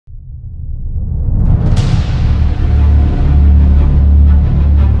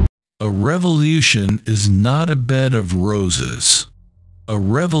revolution is not a bed of roses. A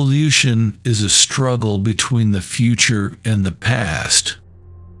revolution is a struggle between the future and the past.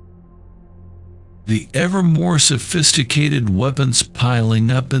 The ever more sophisticated weapons piling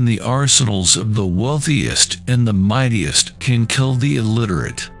up in the arsenals of the wealthiest and the mightiest can kill the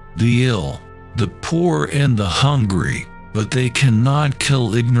illiterate, the ill, the poor and the hungry, but they cannot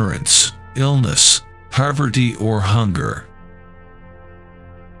kill ignorance, illness, poverty or hunger.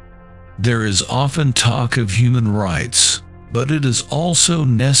 There is often talk of human rights, but it is also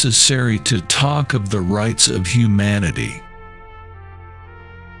necessary to talk of the rights of humanity.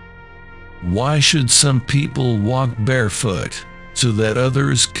 Why should some people walk barefoot, so that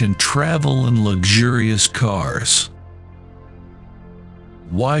others can travel in luxurious cars?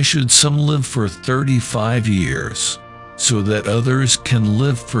 Why should some live for 35 years, so that others can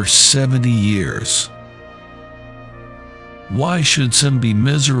live for 70 years? Why should some be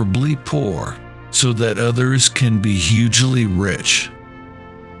miserably poor, so that others can be hugely rich?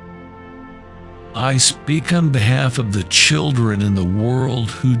 I speak on behalf of the children in the world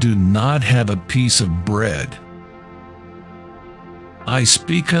who do not have a piece of bread. I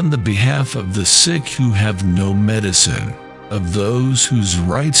speak on the behalf of the sick who have no medicine, of those whose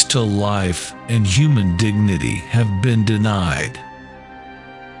rights to life and human dignity have been denied.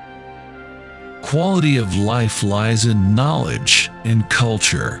 Quality of life lies in knowledge and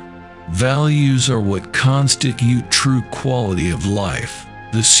culture. Values are what constitute true quality of life,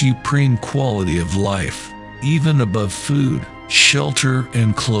 the supreme quality of life, even above food, shelter,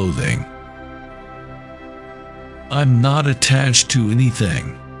 and clothing. I'm not attached to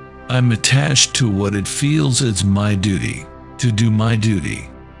anything. I'm attached to what it feels as my duty, to do my duty.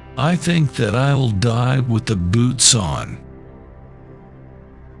 I think that I will die with the boots on.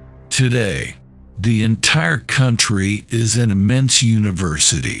 Today, the entire country is an immense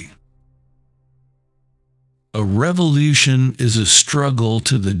university. A revolution is a struggle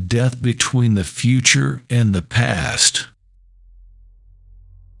to the death between the future and the past.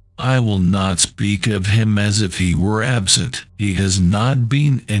 I will not speak of him as if he were absent. He has not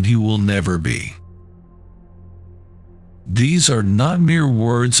been and he will never be. These are not mere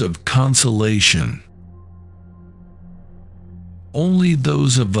words of consolation. Only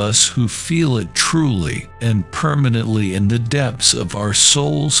those of us who feel it truly and permanently in the depths of our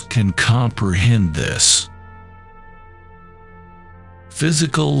souls can comprehend this.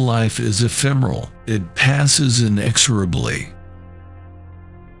 Physical life is ephemeral, it passes inexorably.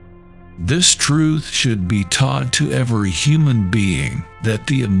 This truth should be taught to every human being, that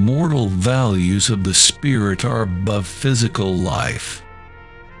the immortal values of the spirit are above physical life.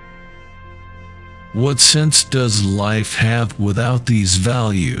 What sense does life have without these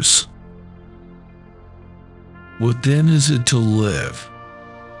values? What then is it to live?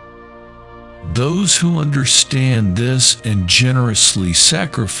 Those who understand this and generously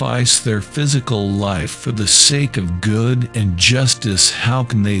sacrifice their physical life for the sake of good and justice, how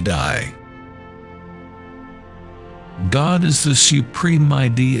can they die? God is the supreme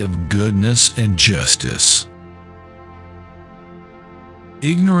idea of goodness and justice.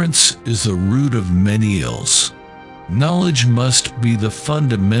 Ignorance is the root of many ills. Knowledge must be the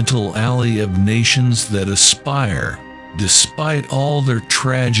fundamental ally of nations that aspire, despite all their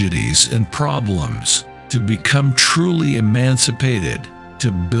tragedies and problems, to become truly emancipated,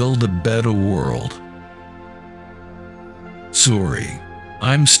 to build a better world. Sorry,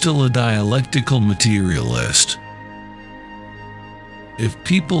 I'm still a dialectical materialist. If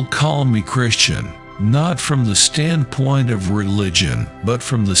people call me Christian, not from the standpoint of religion, but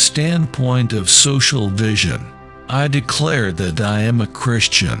from the standpoint of social vision, I declare that I am a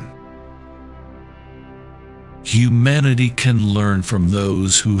Christian. Humanity can learn from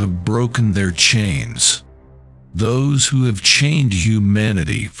those who have broken their chains. Those who have chained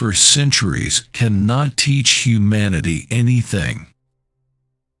humanity for centuries cannot teach humanity anything.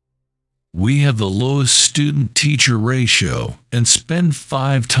 We have the lowest student-teacher ratio and spend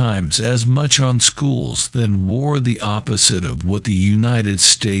 5 times as much on schools than war, the opposite of what the United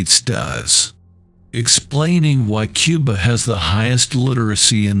States does, explaining why Cuba has the highest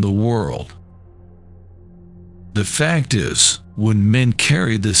literacy in the world. The fact is, when men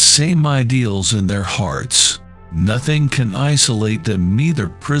carry the same ideals in their hearts, nothing can isolate them, neither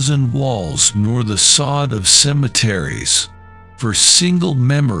prison walls nor the sod of cemeteries. For single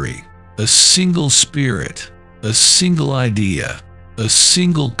memory, a single spirit, a single idea, a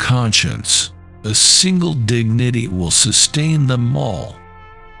single conscience, a single dignity will sustain them all.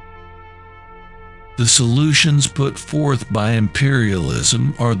 The solutions put forth by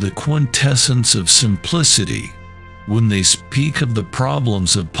imperialism are the quintessence of simplicity, When they speak of the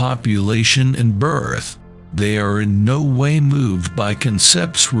problems of population and birth, they are in no way moved by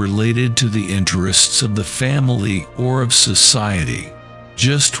concepts related to the interests of the family or of society.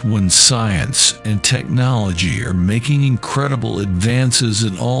 Just when science and technology are making incredible advances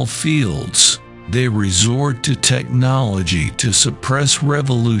in all fields, they resort to technology to suppress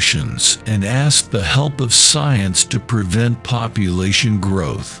revolutions and ask the help of science to prevent population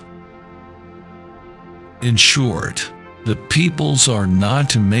growth. In short, the peoples are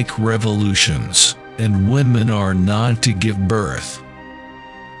not to make revolutions, and women are not to give birth.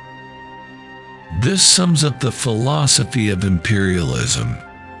 This sums up the philosophy of imperialism.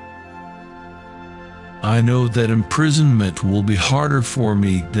 I know that imprisonment will be harder for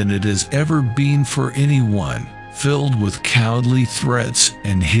me than it has ever been for anyone, filled with cowardly threats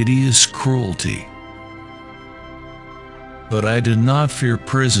and hideous cruelty. But I did not fear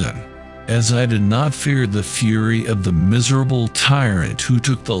prison, as I did not fear the fury of the miserable tyrant who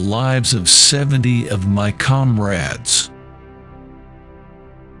took the lives of 70 of my comrades.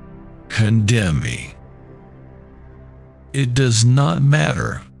 Condemn me. It does not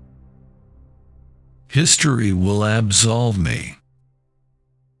matter. History will absolve me.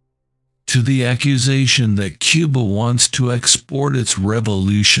 To the accusation that Cuba wants to export its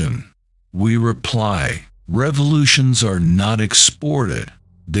revolution, we reply, revolutions are not exported,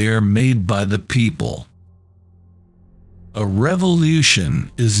 they are made by the people. A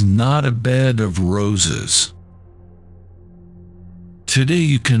revolution is not a bed of roses. Today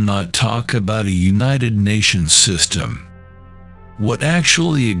you cannot talk about a United Nations system. What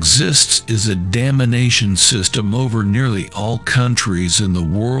actually exists is a domination system over nearly all countries in the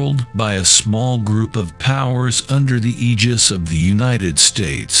world by a small group of powers under the aegis of the United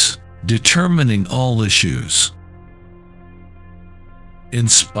States, determining all issues.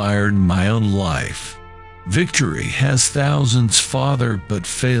 Inspired my own life. Victory has thousands, Father, but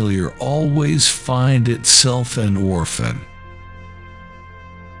failure always find itself an orphan.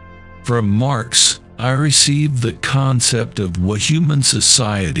 From Marx, I received the concept of what human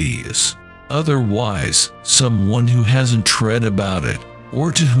society is. Otherwise, someone who hasn't read about it,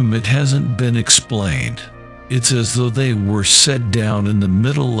 or to whom it hasn't been explained. It's as though they were set down in the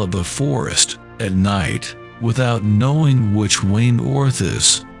middle of a forest, at night, without knowing which way north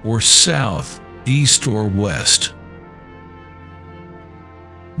is, or south, east or west.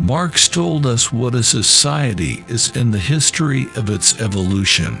 Marx told us what a society is in the history of its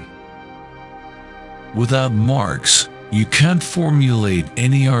evolution. Without Marx, you can't formulate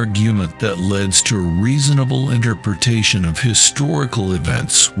any argument that leads to a reasonable interpretation of historical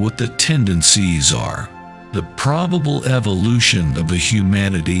events. What the tendencies are. The probable evolution of a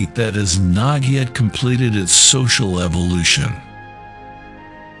humanity that has not yet completed its social evolution.